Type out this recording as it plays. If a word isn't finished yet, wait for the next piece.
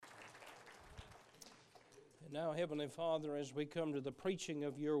Now, Heavenly Father, as we come to the preaching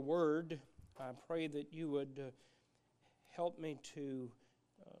of your word, I pray that you would help me to,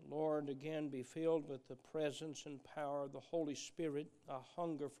 Lord, again be filled with the presence and power of the Holy Spirit. I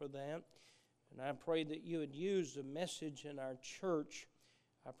hunger for that. And I pray that you would use the message in our church.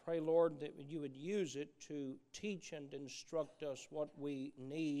 I pray, Lord, that you would use it to teach and instruct us what we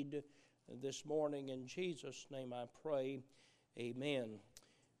need this morning. In Jesus' name I pray, amen.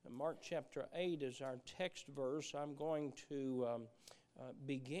 Mark chapter 8 is our text verse. I'm going to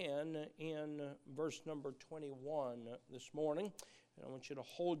begin in verse number 21 this morning. And I want you to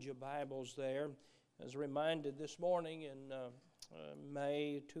hold your Bibles there. As reminded this morning in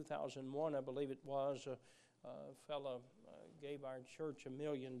May 2001, I believe it was, a fellow gave our church $1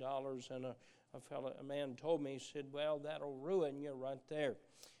 million, and a man told me, he said, "Well, that'll ruin you right there."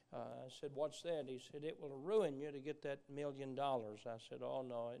 I said, "What's that?" He said, "It will ruin you to get that $1 million." I said, "Oh,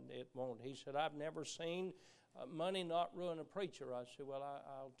 no, it won't." He said, "I've never seen money not ruin a preacher." I said, "Well,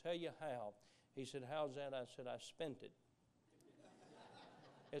 I'll tell you how." He said, "How's that?" I said, "I spent it."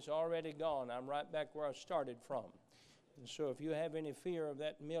 It's already gone. I'm right back where I started from. And so if you have any fear of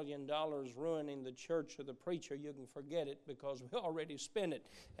that $1 million ruining the church or the preacher, you can forget it, because we already spent it.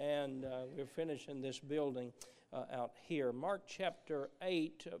 And we're finishing this building out here. Mark chapter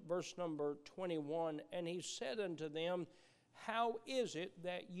 8, verse number 21. "And he said unto them, How is it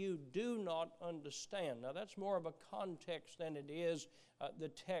that you do not understand?" Now that's more of a context than it is the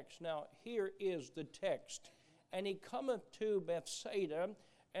text. Now here is the text. "And he cometh to Bethsaida,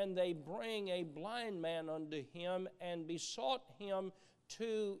 and they bring a blind man unto him, and besought him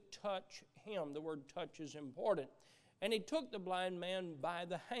to touch him." The word touch is important. "And he took the blind man by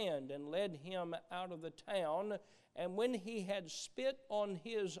the hand, and led him out of the town. And when he had spit on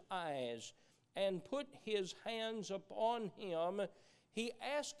his eyes, and put his hands upon him, he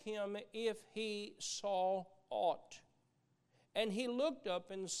asked him if he saw aught. And he looked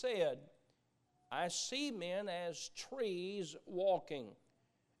up and said, I see men as trees walking.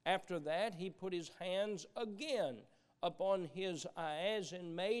 After that he put his hands again upon his eyes,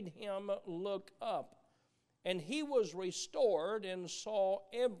 and made him look up. And he was restored, and saw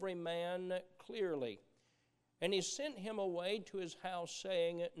every man clearly. And he sent him away to his house,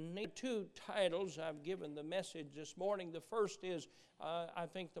 saying," Two titles I've given the message this morning. The first is, I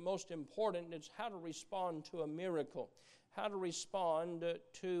think the most important, is how to respond to a miracle. How to respond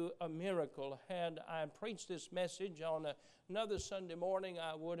to a miracle. Had I preached this message on another Sunday morning,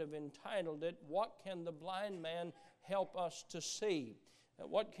 I would have entitled it, "What Can the Blind Man Help Us to See?"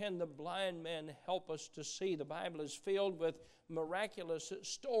 What can the blind man help us to see? The Bible is filled with miraculous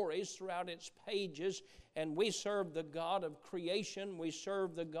stories throughout its pages, and we serve the God of creation. We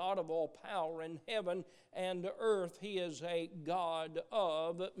serve the God of all power in heaven and earth. He is a God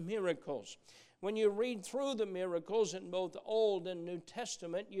of miracles. When you read through the miracles in both Old and New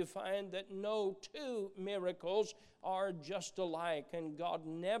Testament, you find that no two miracles are just alike, and God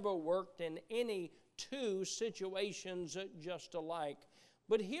never worked in any two situations just alike.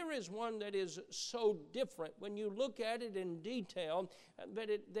 But here is one that is so different. When you look at it in detail, that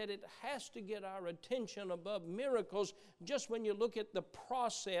it has to get our attention above miracles just when you look at the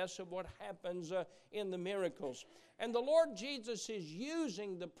process of what happens in the miracles. And the Lord Jesus is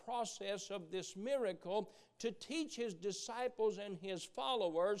using the process of this miracle to teach his disciples and his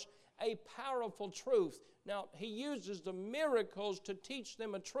followers a powerful truth. Now, he uses the miracles to teach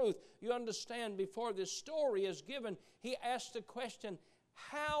them a truth. You understand, before this story is given, he asks the question,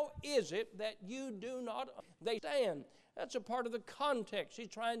 how is it that you do not understand? That's a part of the context. He's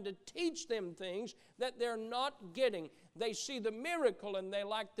trying to teach them things that they're not getting. They see the miracle and they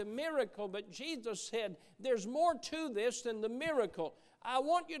like the miracle, but Jesus said, there's more to this than the miracle. I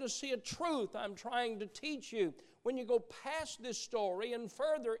want you to see a truth I'm trying to teach you. When you go past this story and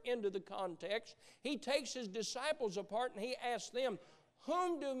further into the context, he takes his disciples apart and he asks them,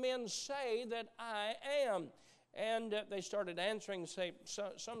 whom do men say that I am? And they started answering,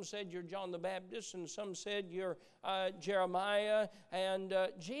 some said you're John the Baptist, and some said you're Jeremiah. And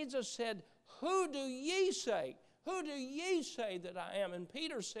Jesus said, who do ye say? Who do ye say that I am? And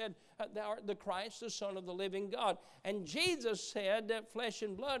Peter said, thou art the Christ, the Son of the living God. And Jesus said that flesh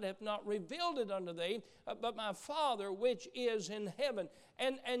and blood hath not revealed it unto thee, but my Father which is in heaven.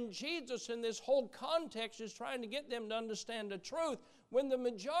 And Jesus in this whole context is trying to get them to understand the truth, when the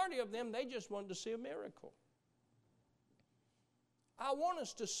majority of them, they just wanted to see a miracle. I want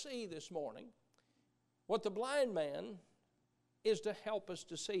us to see this morning what the blind man is to help us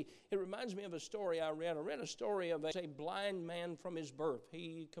to see. It reminds me of a story I read. I read a story of a blind man from his birth.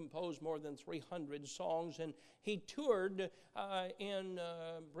 He composed more than 300 songs, and he toured in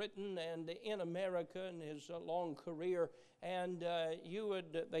Britain and in America in his long career. And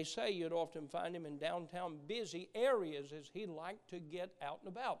they say you'd often find him in downtown busy areas as he liked to get out and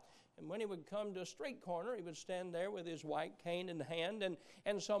about. And when he would come to a street corner, he would stand there with his white cane in hand,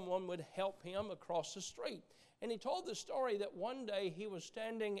 and someone would help him across the street. And he told the story that one day he was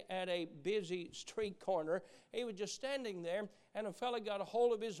standing at a busy street corner. He was just standing there, and a fellow got a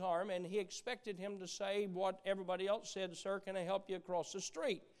hold of his arm, and he expected him to say what everybody else said, "Sir, can I help you across the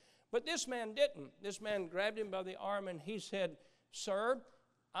street?" But this man didn't. This man grabbed him by the arm, and he said, "Sir,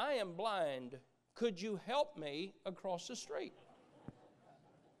 I am blind. Could you help me across the street?"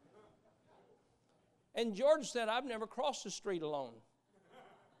 And George said, "I've never crossed the street alone.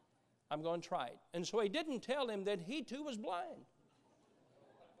 I'm going to try it." And so he didn't tell him that he too was blind.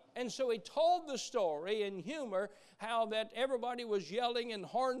 And so he told the story in humor how that everybody was yelling and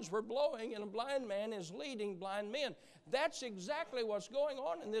horns were blowing and a blind man is leading blind men. That's exactly what's going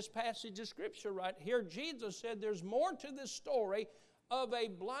on in this passage of Scripture right here. Jesus said there's more to this story of a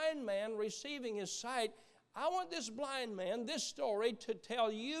blind man receiving his sight. I want this blind man, this story, to tell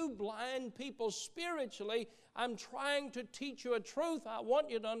you blind people spiritually, I'm trying to teach you a truth. I want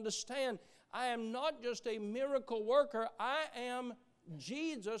you to understand I am not just a miracle worker. I am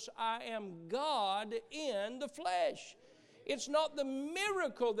Jesus. I am God in the flesh. It's not the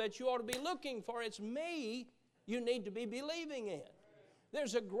miracle that you ought to be looking for. It's me you need to be believing in.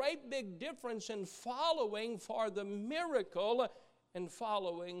 There's a great big difference in following for the miracle and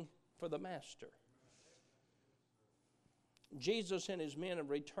following for the master. Jesus and his men have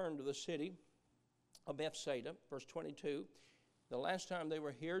returned to the city of Bethsaida, verse 22. The last time they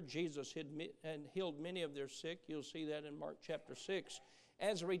were here, Jesus had healed many of their sick. You'll see that in Mark chapter 6.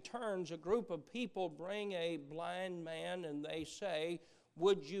 As he returns, a group of people bring a blind man and they say,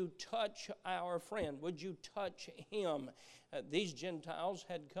 "Would you touch our friend? Would you touch him?" These Gentiles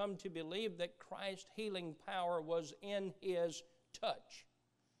had come to believe that Christ's healing power was in his touch.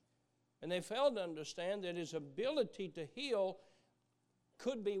 And they failed to understand that his ability to heal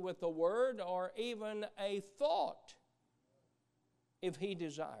could be with a word or even a thought if he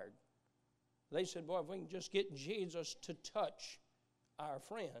desired. They said, "Boy, if we can just get Jesus to touch our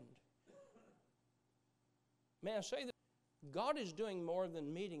friend." May I say that God is doing more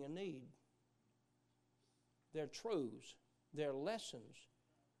than meeting a need. They're truths, they're lessons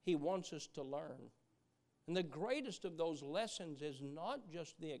he wants us to learn. And the greatest of those lessons is not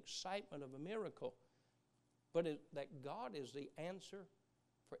just the excitement of a miracle, but that God is the answer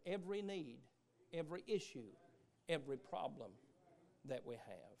for every need, every issue, every problem that we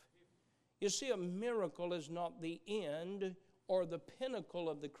have. You see, a miracle is not the end or the pinnacle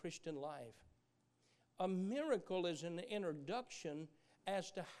of the Christian life. A miracle is an introduction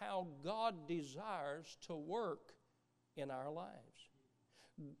as to how God desires to work in our lives.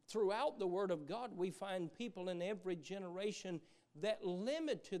 Throughout the Word of God, we find people in every generation that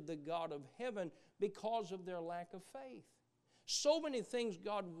limited the God of heaven because of their lack of faith. So many things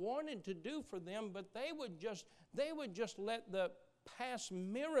God wanted to do for them, but they would just let the past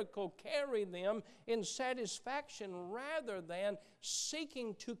miracle carry them in satisfaction rather than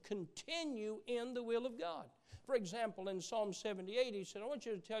seeking to continue in the will of God. For example, in Psalm 78, he said, "I want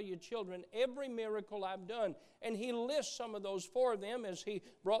you to tell your children every miracle I've done." And he lists some of those for them as he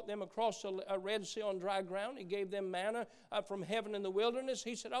brought them across a Red Sea on dry ground. He gave them manna from heaven in the wilderness.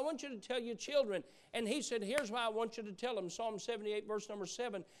 He said, "I want you to tell your children." And he said, "Here's why I want you to tell them." Psalm 78, verse number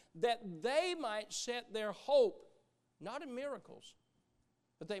 7, "that they might set their hope, not in miracles,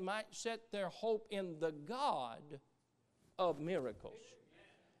 but they might set their hope in the God of miracles."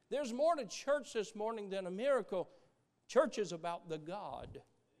 There's more to church this morning than a miracle. Church is about the God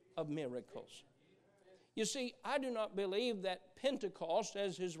of miracles. You see, I do not believe that Pentecost,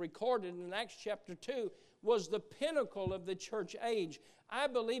 as is recorded in Acts chapter 2, was the pinnacle of the church age. I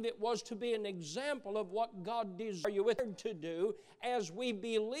believe it was to be an example of what God desired to do as we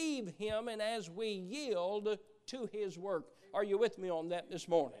believe Him and as we yield to His work. Are you with me on that this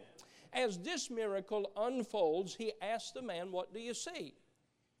morning? As this miracle unfolds, He asked the man, "What do you see?"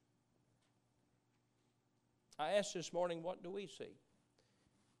 I asked this morning, what do we see?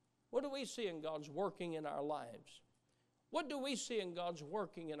 What do we see in God's working in our lives? What do we see in God's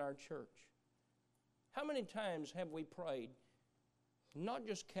working in our church? How many times have we prayed? Not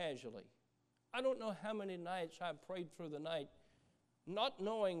just casually. I don't know how many nights I've prayed through the night, not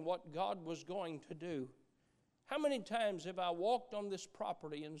knowing what God was going to do. How many times have I walked on this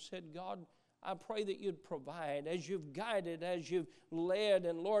property and said, "God, I pray that you'd provide as you've guided, as you've led.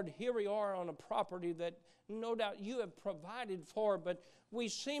 And Lord, here we are on a property that no doubt you have provided for, but we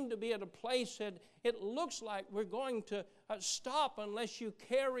seem to be at a place that it looks like we're going to stop unless you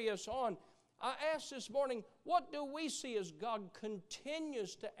carry us on. I ask this morning, what do we see as God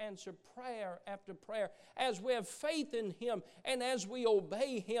continues to answer prayer after prayer, as we have faith in Him and as we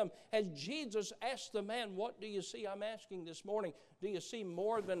obey Him? As Jesus asked the man, what do you see? I'm asking this morning, do you see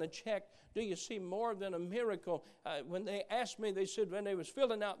more than a check? Do you see more than a miracle? When they asked me, they said, when they was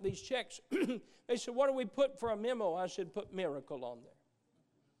filling out these checks, they said, what do we put for a memo? I said, put miracle on there.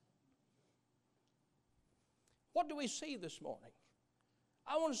 What do we see this morning?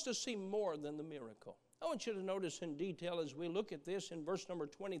 I want us to see more than the miracle. I want you to notice in detail as we look at this in verse number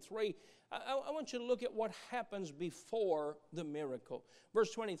 23. I want you to look at what happens before the miracle.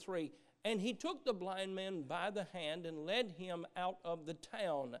 Verse 23, and he took the blind man by the hand and led him out of the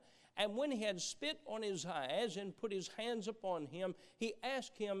town. And when he had spit on his eyes and put his hands upon him, he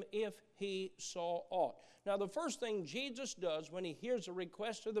asked him if he saw aught. Now, the first thing Jesus does when he hears a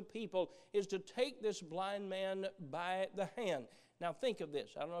request of the people is to take this blind man by the hand. Now, think of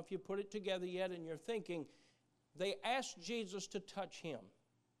this. I don't know if you put it together yet and you're thinking, they asked Jesus to touch him.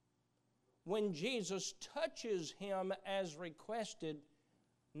 When Jesus touches him as requested,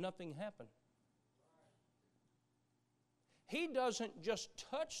 nothing happened. He doesn't just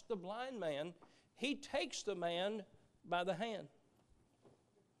touch the blind man, he takes the man by the hand.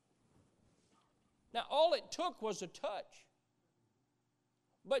 Now, all it took was a touch.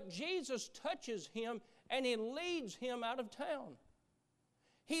 But Jesus touches him and he leads him out of town.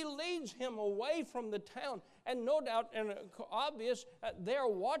 He leads him away from the town. And no doubt, and obvious, they're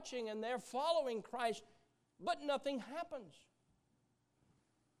watching and they're following Christ, but nothing happens.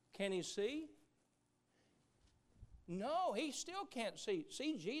 Can he see? No, he still can't see.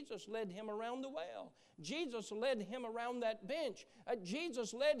 See, Jesus led him around the well. Jesus led him around that bench.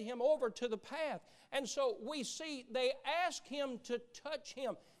 Jesus led him over to the path. And so we see they ask him to touch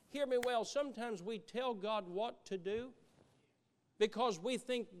him. Hear me well, sometimes we tell God what to do because we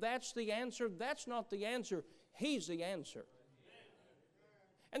think that's the answer. That's not the answer. He's the answer.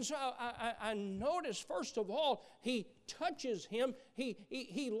 And so I notice, first of all, he touches him.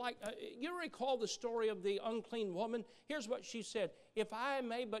 You recall the story of the unclean woman? Here's what she said, if I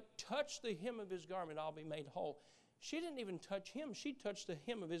may but touch the hem of his garment, I'll be made whole. She didn't even touch him. She touched the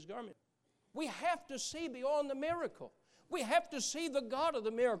hem of his garment. We have to see beyond the miracle. We have to see the God of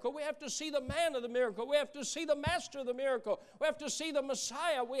the miracle. We have to see the man of the miracle. We have to see the master of the miracle. We have to see the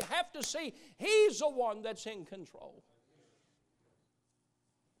Messiah. We have to see He's the one that's in control.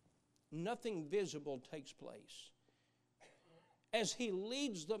 Nothing visible takes place. As He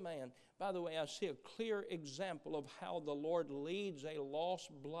leads the man, by the way, I see a clear example of how the Lord leads a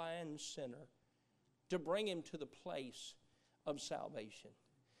lost, blind sinner to bring him to the place of salvation.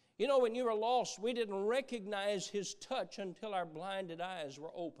 You know, when you were lost, we didn't recognize His touch until our blinded eyes were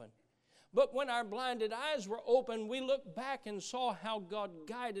open. But when our blinded eyes were open, we looked back and saw how God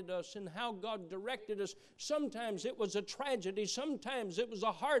guided us and how God directed us. Sometimes it was a tragedy. Sometimes it was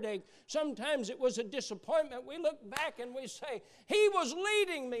a heartache. Sometimes it was a disappointment. We look back and we say, He was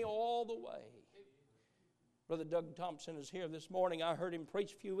leading me all the way. Brother Doug Thompson is here this morning. I heard him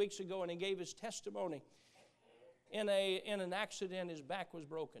preach a few weeks ago, and he gave his testimony. In an accident, his back was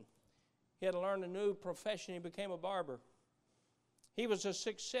broken. He had to learn a new profession. He became a barber. He was a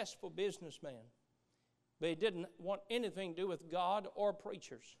successful businessman, but he didn't want anything to do with God or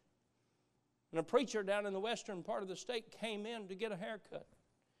preachers. And a preacher down in the western part of the state came in to get a haircut.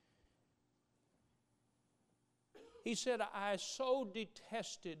 He said, I so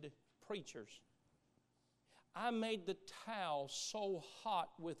detested preachers. I made the towel so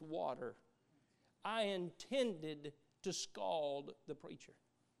hot with water, I intended to scald the preacher.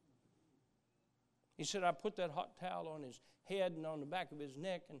 He said, I put that hot towel on his head and on the back of his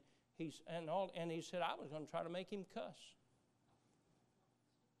neck, and he said, I was going to try to make him cuss.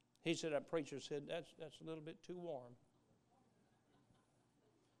 He said, that preacher said, that's a little bit too warm.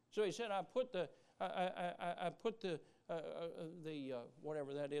 So he said, I put the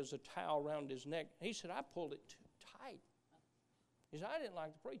whatever that is, a towel around his neck. He said, I pulled it too tight. He said, I didn't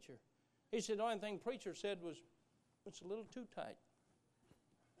like the preacher. He said, the only thing the preacher said was, it's a little too tight.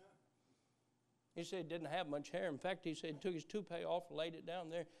 He said he didn't have much hair. In fact, he said he took his toupee off and laid it down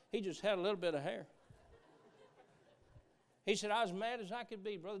there. He just had a little bit of hair. He said, I was mad as I could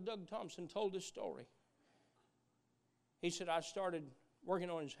be. Brother Doug Thompson told this story. He said, I started working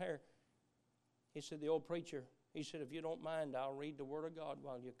on his hair. He said, the old preacher, he said, if you don't mind, I'll read the Word of God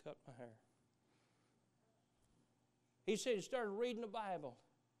while you cut my hair. He said he started reading the Bible.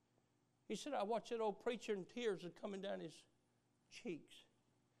 He said, I watched that old preacher and tears are coming down his cheeks.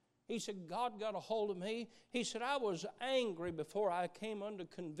 He said, God got a hold of me. He said, I was angry before I came under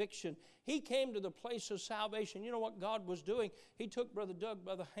conviction. He came to the place of salvation. You know what God was doing? He took Brother Doug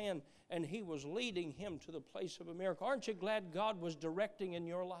by the hand and he was leading him to the place of a miracle. Aren't you glad God was directing in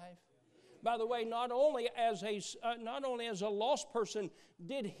your life? By the way, not only as a lost person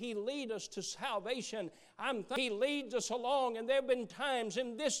did He lead us to salvation, He leads us along. And there have been times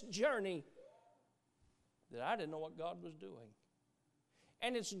in this journey that I didn't know what God was doing.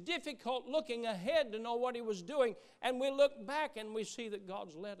 And it's difficult looking ahead to know what He was doing. And we look back and we see that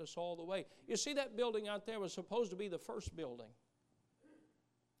God's led us all the way. You see, that building out there was supposed to be the first building.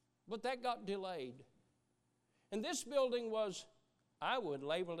 But that got delayed. And this building was, I would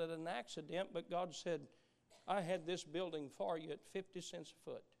label it an accident, but God said, I had this building for you at 50 cents a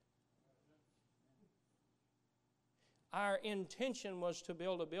foot. Our intention was to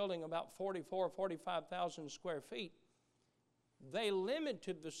build a building about 45,000 square feet. They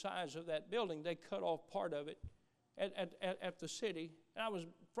limited the size of that building. They cut off part of it at the city, and I was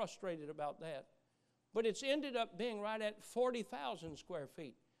frustrated about that. But it's ended up being right at 40,000 square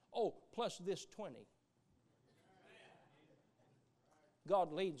feet. Oh, plus this 20.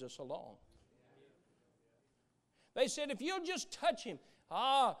 God leads us along. They said, if you'll just touch Him,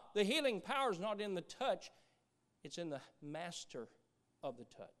 the healing power is not in the touch, it's in the master of the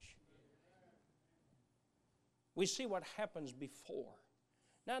touch. We see what happens before.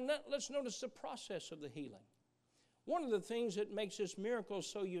 Now, let's notice the process of the healing. One of the things that makes this miracle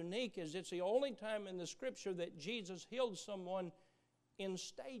so unique is it's the only time in the Scripture that Jesus healed someone in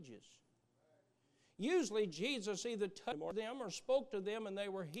stages. Usually, Jesus either touched them or spoke to them and they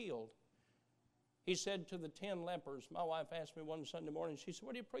were healed. He said to the 10 lepers, my wife asked me one Sunday morning, she said,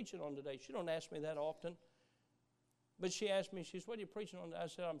 what are you preaching on today? She don't ask me that often. But she asked me, she said, what are you preaching on today? I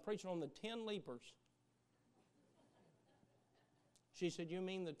said, I'm preaching on the 10 lepers. She said, you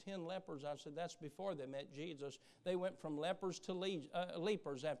mean the 10 lepers? I said, that's before they met Jesus. They went from lepers to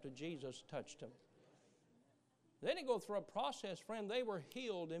lepers after Jesus touched them. They didn't go through a process, friend. They were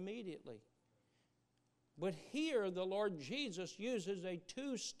healed immediately. But here the Lord Jesus uses a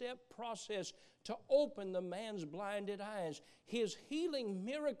two-step process to open the man's blinded eyes. His healing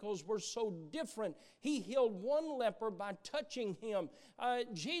miracles were so different. He healed one leper by touching him.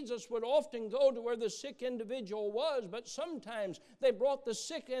 Jesus would often go to where the sick individual was, but sometimes they brought the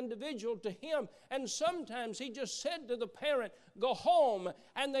sick individual to him, and sometimes he just said to the parent, go home.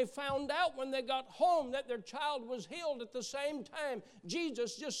 And they found out when they got home that their child was healed at the same time.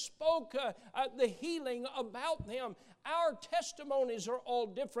 Jesus just spoke the healing about them. Our testimonies are all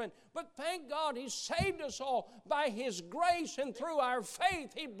different, but thank God He saved us all by His grace, and through our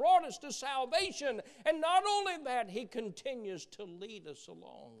faith He brought us to salvation. And not only that, He continues to lead us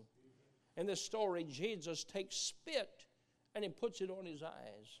along. In this story, Jesus takes spit and He puts it on his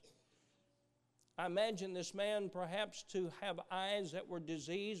eyes. I imagine this man perhaps to have eyes that were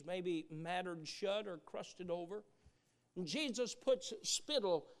diseased, maybe mattered shut or crusted over. And Jesus puts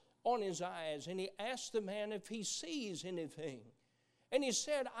spittle on his eyes, and He asks the man if he sees anything. And he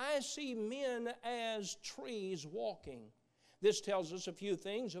said, I see men as trees walking. This tells us a few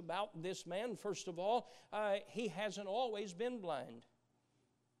things about this man. First of all, he hasn't always been blind.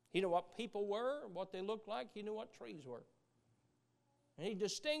 He knew what people were, what they looked like. He knew what trees were. And He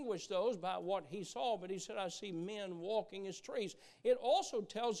distinguished those by what He saw, but He said, I see men walking as trees. It also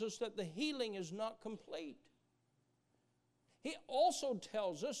tells us that the healing is not complete. He also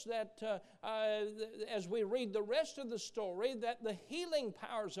tells us that as we read the rest of the story, that the healing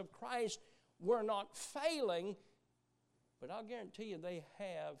powers of Christ were not failing, but I'll guarantee you they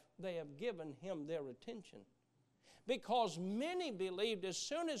have given Him their attention. Because many believed as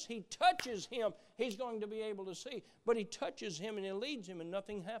soon as He touches him, he's going to be able to see. But He touches him and He leads him and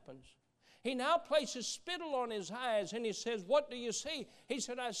nothing happens. He now places spittle on his eyes and He says, what do you see? He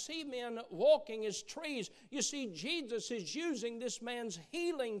said, I see men walking as trees. You see, Jesus is using this man's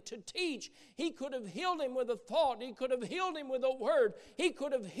healing to teach. He could have healed him with a thought. He could have healed him with a word. He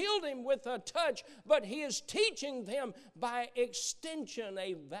could have healed him with a touch. But He is teaching them by extension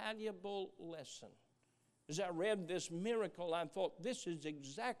a valuable lesson. As I read this miracle, I thought this is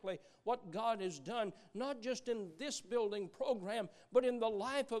exactly what God has done, not just in this building program, but in the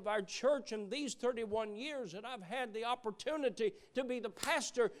life of our church in these 31 years that I've had the opportunity to be the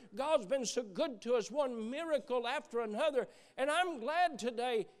pastor. God's been so good to us, one miracle after another. And I'm glad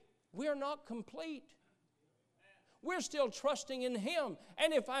today we're not complete. We're still trusting in Him.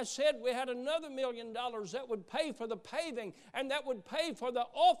 And if I said we had another $1 million that would pay for the paving and that would pay for the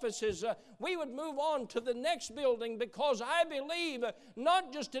offices, we would move on to the next building, because I believe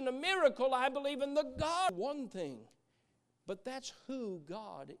not just in a miracle, I believe in the God. One thing, but that's who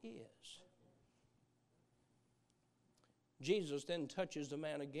God is. Jesus then touches the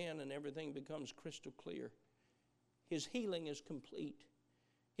man again, and everything becomes crystal clear. His healing is complete.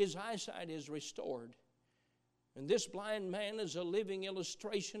 His eyesight is restored. And this blind man is a living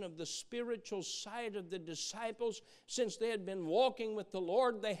illustration of the spiritual side of the disciples. Since they had been walking with the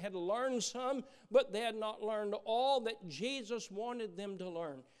Lord, they had learned some, but they had not learned all that Jesus wanted them to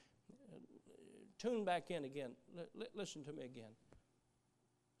learn. Tune back in again. Listen to me again.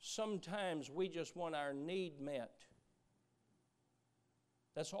 Sometimes we just want our need met.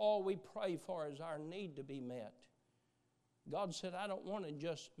 That's all we pray for, is our need to be met. God said, I don't want to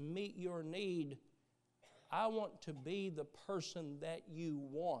just meet your need. I want to be the person that you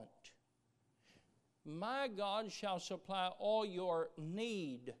want. My God shall supply all your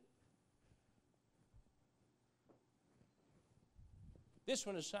need. This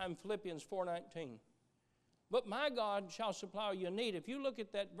one is signed Philippians 4:19. But my God shall supply all your need. If you look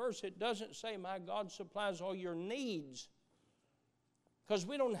at that verse, it doesn't say my God supplies all your needs. Because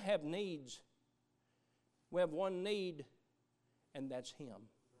we don't have needs. We have one need, and that's Him.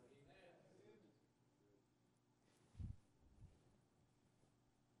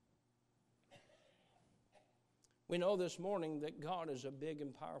 We know this morning that God is a big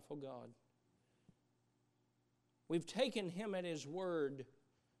and powerful God. We've taken Him at His word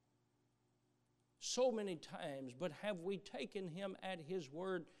so many times, but have we taken Him at His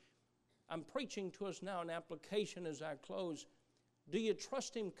word? I'm preaching to us now an application as I close. Do you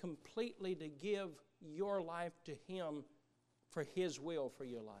trust Him completely to give your life to Him for His will for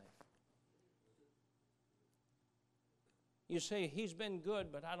your life? You say, He's been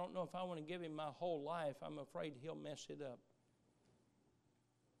good, but I don't know if I want to give Him my whole life. I'm afraid He'll mess it up.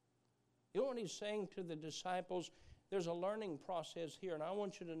 You know what He's saying to the disciples? There's a learning process here, and I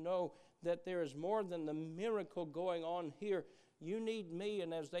want you to know that there is more than the miracle going on here. You need me.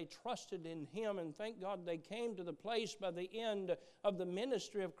 And as they trusted in Him, and thank God they came to the place by the end of the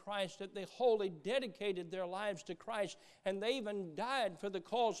ministry of Christ that they wholly dedicated their lives to Christ, and they even died for the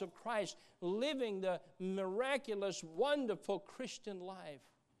cause of Christ, living the miraculous, wonderful Christian life.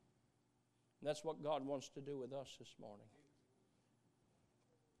 And that's what God wants to do with us this morning.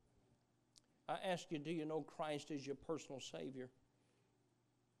 I ask you, do you know Christ as your personal Savior?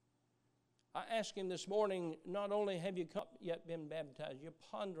 I ask Him this morning, not only have you yet been baptized, you're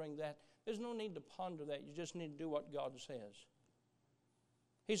pondering that. There's no need to ponder that. You just need to do what God says.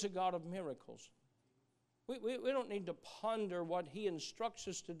 He's a God of miracles. We don't need to ponder what He instructs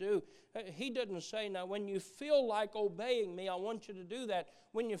us to do. He doesn't say, now when you feel like obeying me, I want you to do that.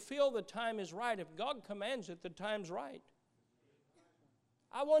 When you feel the time is right, if God commands it, the time's right.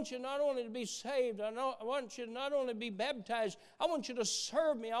 I want you not only to be saved, I want you to not only be baptized, I want you to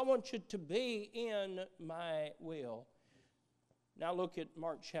serve me. I want you to be in my will. Now look at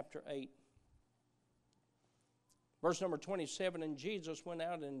Mark chapter 8. Verse number 27, and Jesus went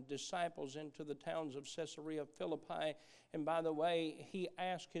out and disciples into the towns of Caesarea Philippi. And by the way, He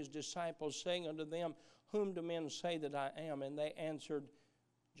asked His disciples, saying unto them, whom do men say that I am? And they answered,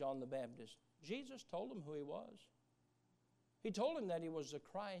 John the Baptist. Jesus told them who He was. He told him that He was the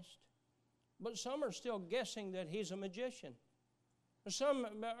Christ. But some are still guessing that He's a magician. Some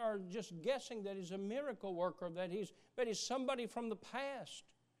are just guessing that He's a miracle worker, that He's somebody from the past.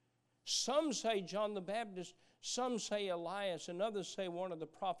 Some say John the Baptist, some say Elias, and others say one of the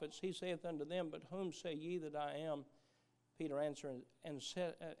prophets. He saith unto them, but whom say ye that I am? Peter answereth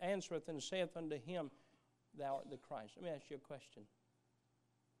and saith unto him, Thou art the Christ. Let me ask you a question.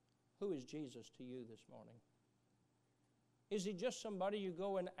 Who is Jesus to you this morning? Is He just somebody you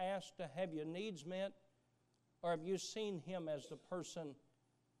go and ask to have your needs met? Or have you seen Him as the person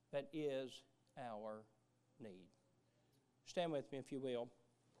that is our need? Stand with me if you will.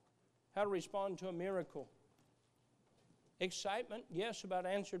 How to respond to a miracle. Excitement, yes, about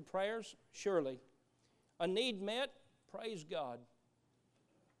answered prayers, surely. A need met, praise God.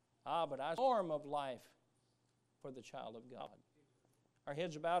 But a storm of life for the child of God. Our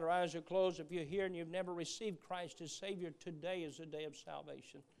heads are bowed, our eyes are closed. If you're here and you've never received Christ as Savior, today is the day of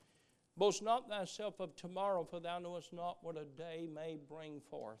salvation. Boast not thyself of tomorrow, for thou knowest not what a day may bring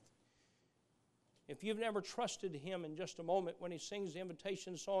forth. If you've never trusted Him, in just a moment when He sings the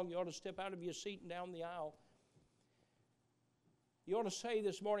invitation song, you ought to step out of your seat and down the aisle. You ought to say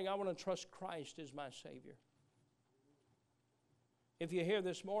this morning, I want to trust Christ as my Savior. If you're here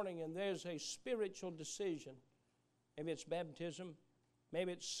this morning and there's a spiritual decision Maybe it's baptism.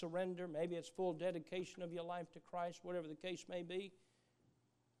 Maybe it's surrender. Maybe it's full dedication of your life to Christ, whatever the case may be.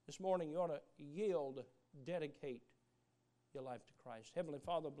 This morning you ought to yield, dedicate your life to Christ. Heavenly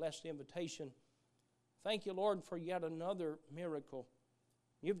Father, bless the invitation. Thank you, Lord, for yet another miracle.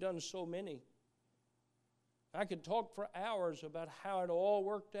 You've done so many. I could talk for hours about how it all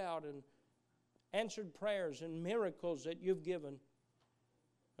worked out and answered prayers and miracles that you've given.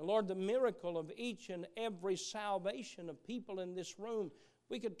 And Lord, the miracle of each and every salvation of people in this room,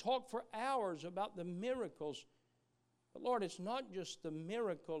 we could talk for hours about the miracles. But Lord, it's not just the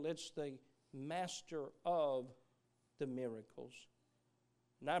miracle, it's the master of the miracles.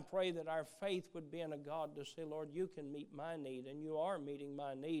 And I pray that our faith would be in a God to say, Lord, you can meet my need, and you are meeting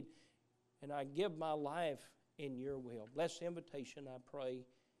my need, and I give my life in your will. Bless the invitation, I pray,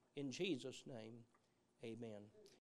 in Jesus' name. Amen.